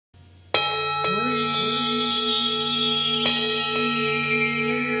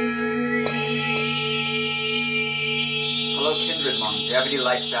longevity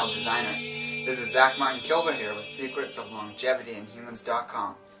lifestyle designers. This is martin-kilgour here with Secrets of Longevity in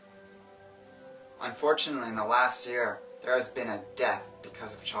Humans.com. Unfortunately, in the last year, there has been a death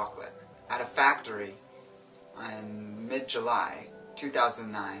because of chocolate. At a factory in mid-July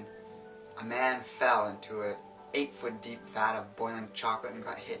 2009, a man fell into an 8-foot deep vat of boiling chocolate and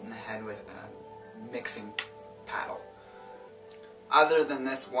got hit in the head with a mixing paddle. Other than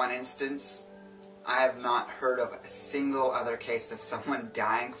this one instance, I have not heard of a single other case of someone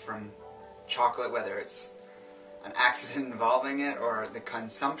dying from chocolate, whether it's an accident involving it or the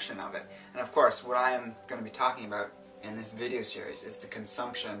consumption of it. And of course, what I am going to be talking about in this video series is the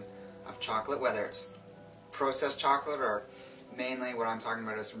consumption of chocolate, whether it's processed chocolate or mainly what I'm talking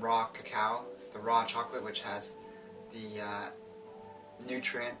about is raw cacao, the raw chocolate, which has the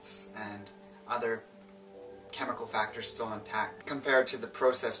nutrients and other chemical factors still intact compared to the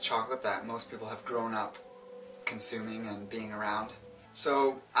processed chocolate that most people have grown up consuming and being around.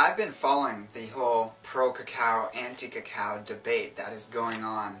 So I've been following the whole pro-cacao, anti-cacao debate that is going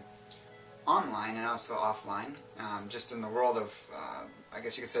on online and also offline, just in the world of, I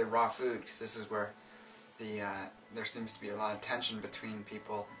guess you could say, raw food, because this is where there seems to be a lot of tension between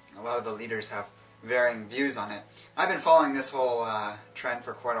people. A lot of the leaders have varying views on it. I've been following this whole trend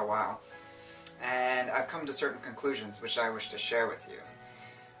for quite a while, and I've come to certain conclusions which I wish to share with you.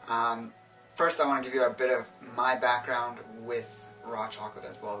 First, I want to give you a bit of my background with raw chocolate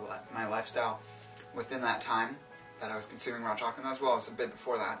as well as my lifestyle within that time that I was consuming raw chocolate, as well as a bit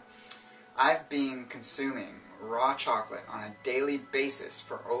before that. I've been consuming raw chocolate on a daily basis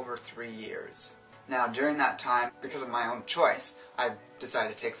for over 3 years. Now, during that time, because of my own choice, I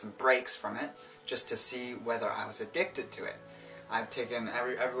decided to take some breaks from it just to see whether I was addicted to it. I've taken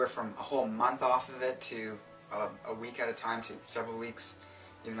everywhere from a whole month off of it to a week at a time to several weeks,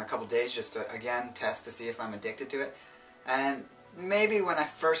 even a couple days, just to, again, test to see if I'm addicted to it. And maybe when I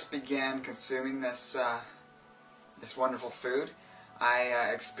first began consuming this this wonderful food,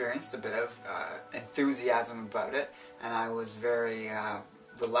 I experienced a bit of enthusiasm about it, and I was very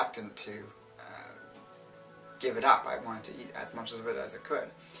reluctant to give it up. I wanted to eat as much of it as I could.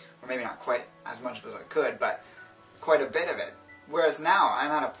 Or maybe not quite as much as I could, but quite a bit of it. Whereas now,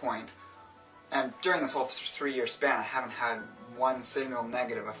 I'm at a point, and during this whole 3-year span, I haven't had one single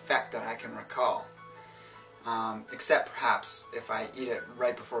negative effect that I can recall. Except perhaps if I eat it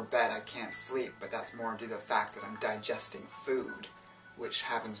right before bed, I can't sleep, but that's more due to the fact that I'm digesting food, which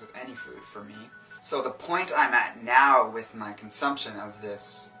happens with any food for me. So the point I'm at now with my consumption of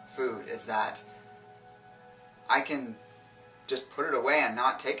this food is that I can just put it away and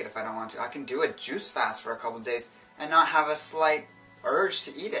not take it if I don't want to. I can do a juice fast for a couple of days and not have a slight urge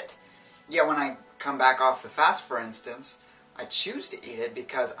to eat it. Yet when I come back off the fast, for instance, I choose to eat it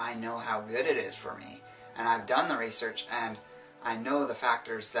because I know how good it is for me. And I've done the research, and I know the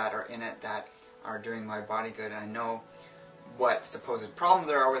factors that are in it that are doing my body good, and I know what supposed problems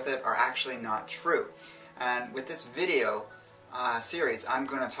there are with it are actually not true. And with this video series, I'm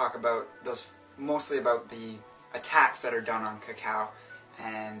going to talk about those, mostly about the attacks that are done on cacao,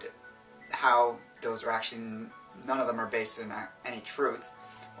 and how those are actually, none of them are based in any truth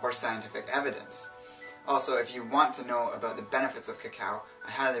or scientific evidence. Also, if you want to know about the benefits of cacao, I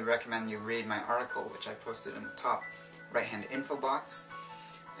highly recommend you read my article, which I posted in the top right-hand info box,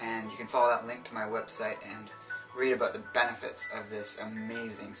 and you can follow that link to my website and read about the benefits of this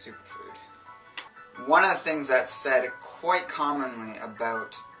amazing superfood. One of the things that's said quite commonly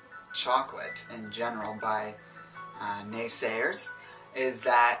about chocolate in general by naysayers is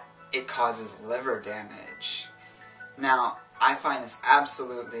that it causes liver damage. Now, I find this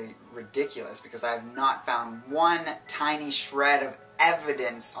absolutely ridiculous because I have not found one tiny shred of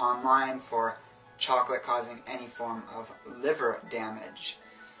evidence online for chocolate causing any form of liver damage,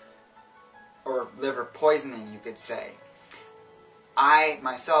 or liver poisoning, you could say. I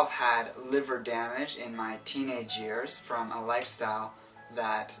myself had liver damage in my teenage years from a lifestyle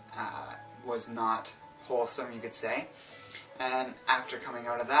that was not wholesome, you could say. And after coming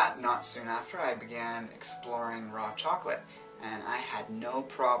out of that, not soon after, I began exploring raw chocolate, and I had no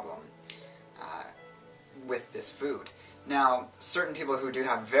problem with this food. Now, certain people who do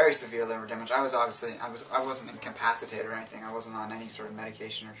have very severe liver damage, I wasn't incapacitated or anything. I wasn't on any sort of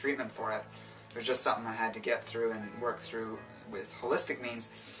medication or treatment for it. It was just something I had to get through and work through with holistic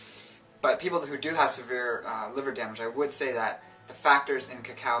means. But people who do have severe liver damage, I would say that the factors in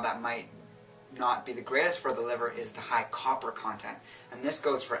cacao that might not be the greatest for the liver is the high copper content. And this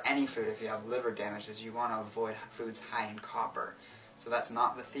goes for any food if you have liver damage, is you want to avoid foods high in copper. So that's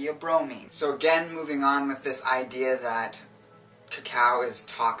not the theobromine. So again, moving on with this idea that cacao is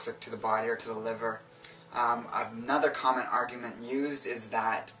toxic to the body or to the liver, Another common argument used is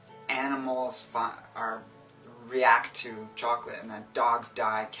that animals react to chocolate and that dogs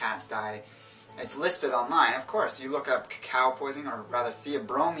die, cats die. It's listed online, of course. You look up cacao poisoning, or rather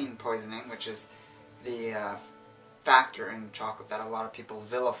theobromine poisoning, which is the factor in chocolate that a lot of people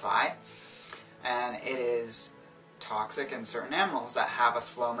vilify. And it is toxic in certain animals that have a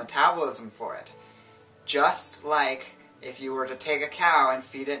slow metabolism for it. Just like if you were to take a cow and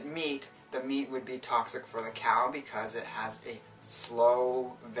feed it meat, the meat would be toxic for the cow because it has a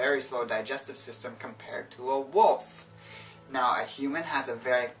slow, very slow digestive system compared to a wolf. Now, a human has a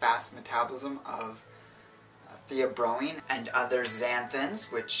very fast metabolism of theobromine and other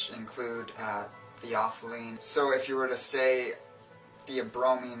xanthins, which include theophylline. So if you were to say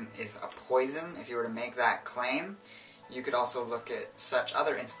theobromine is a poison, if you were to make that claim, you could also look at such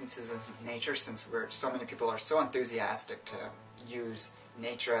other instances in nature, since so many people are so enthusiastic to use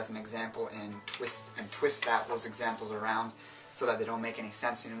nature as an example and twist those examples around so that they don't make any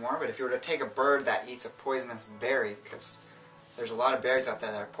sense anymore. But if you were to take a bird that eats a poisonous berry, because there's a lot of berries out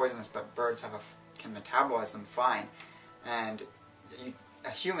there that are poisonous, but birds can metabolize them fine, and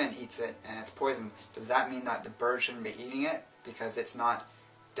a human eats it and it's poison, does that mean that the bird shouldn't be eating it because it's not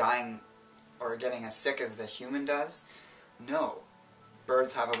dying or getting as sick as the human does? No.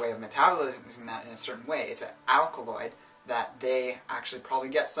 Birds have a way of metabolizing that in a certain way. It's an alkaloid that they actually probably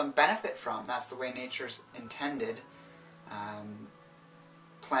get some benefit from. That's the way nature's intended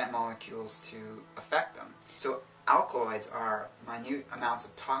plant molecules to affect them. So alkaloids are minute amounts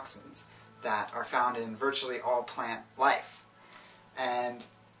of toxins that are found in virtually all plant life. And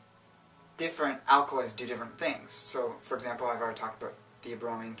different alkaloids do different things. So, for example, I've already talked about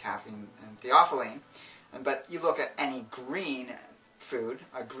theobromine, caffeine, and theophylline. But you look at any green food,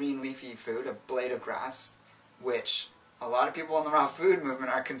 a green leafy food, a blade of grass, which a lot of people in the raw food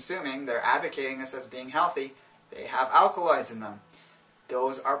movement are consuming, they're advocating this as being healthy, they have alkaloids in them.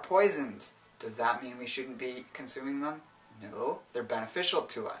 Those are poisons. Does that mean we shouldn't be consuming them? No, they're beneficial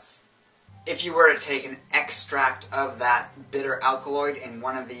to us. If you were to take an extract of that bitter alkaloid in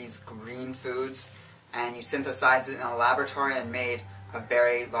one of these green foods and you synthesized it in a laboratory and made a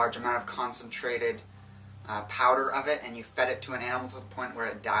very large amount of concentrated powder of it, and you fed it to an animal to the point where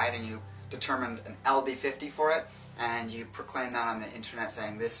it died, and you determined an LD50 for it, and you proclaimed that on the internet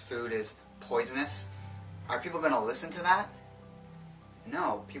saying this food is poisonous, are people going to listen to that?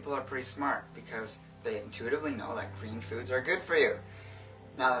 No, people are pretty smart because they intuitively know that green foods are good for you.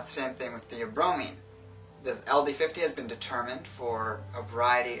 Now, that's the same thing with theobromine. The LD50 has been determined for a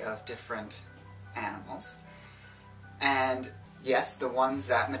variety of different animals, and yes, the ones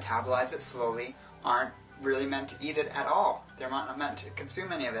that metabolize it slowly aren't really meant to eat it at all. They're not meant to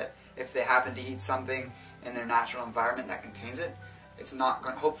consume any of it. If they happen to eat something in their natural environment that contains it, it's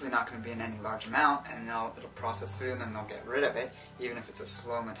hopefully not going to be in any large amount, and it'll process through them and they'll get rid of it, even if it's a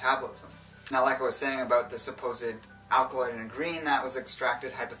slow metabolism. Now, like I was saying about the supposed alkaloid in a green that was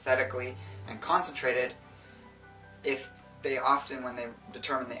extracted hypothetically and concentrated, if they often, when they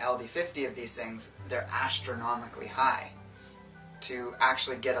determine the LD50 of these things, they're astronomically high. To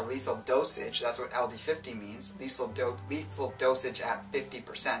actually get a lethal dosage, that's what LD50 means, lethal dosage at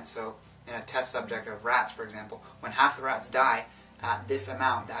 50%, so in a test subject of rats, for example, when half the rats die at this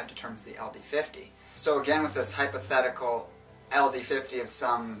amount, that determines the LD50. So again, with this hypothetical LD50 of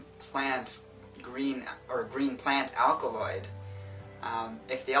some green plant alkaloid,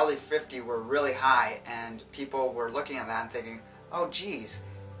 if the LD50 were really high and people were looking at that and thinking, oh geez,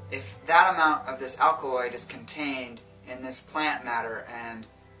 if that amount of this alkaloid is contained in this plant matter and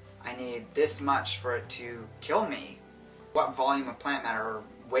I need this much for it to kill me, what volume of plant matter or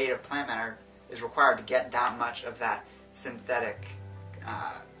weight of plant matter is required to get that much of that synthetic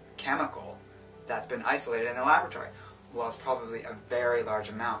chemical that's been isolated in the laboratory? Well, it's probably a very large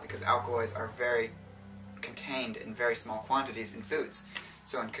amount because alkaloids are very contained in very small quantities in foods.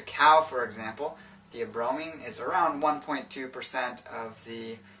 So in cacao, for example, theobromine is around 1.2% of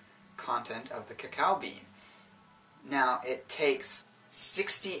the content of the cacao bean. Now, it takes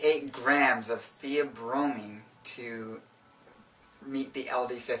 68 grams of theobromine to meet the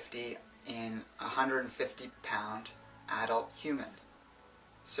LD50 in a 150-pound adult human.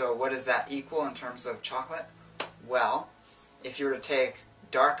 So what does that equal in terms of chocolate? Well, if you were to take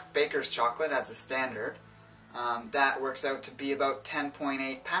dark baker's chocolate as a standard, that works out to be about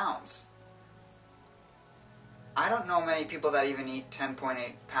 10.8 pounds. I don't know many people that even eat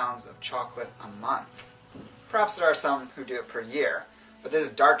 10.8 pounds of chocolate a month. Perhaps there are some who do it per year, but this is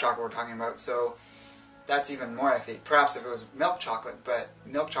dark chocolate we're talking about, so that's even more iffy. Perhaps if it was milk chocolate, but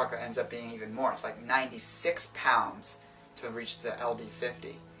milk chocolate ends up being even more. It's like 96 pounds to reach the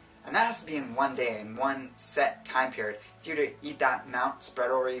LD50. And that has to be in one day, in one set time period. If you were to eat that amount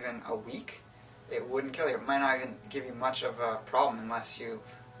spread over even a week, it wouldn't kill you. It might not even give you much of a problem unless you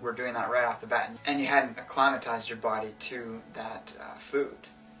were doing that right off the bat and you hadn't acclimatized your body to that food.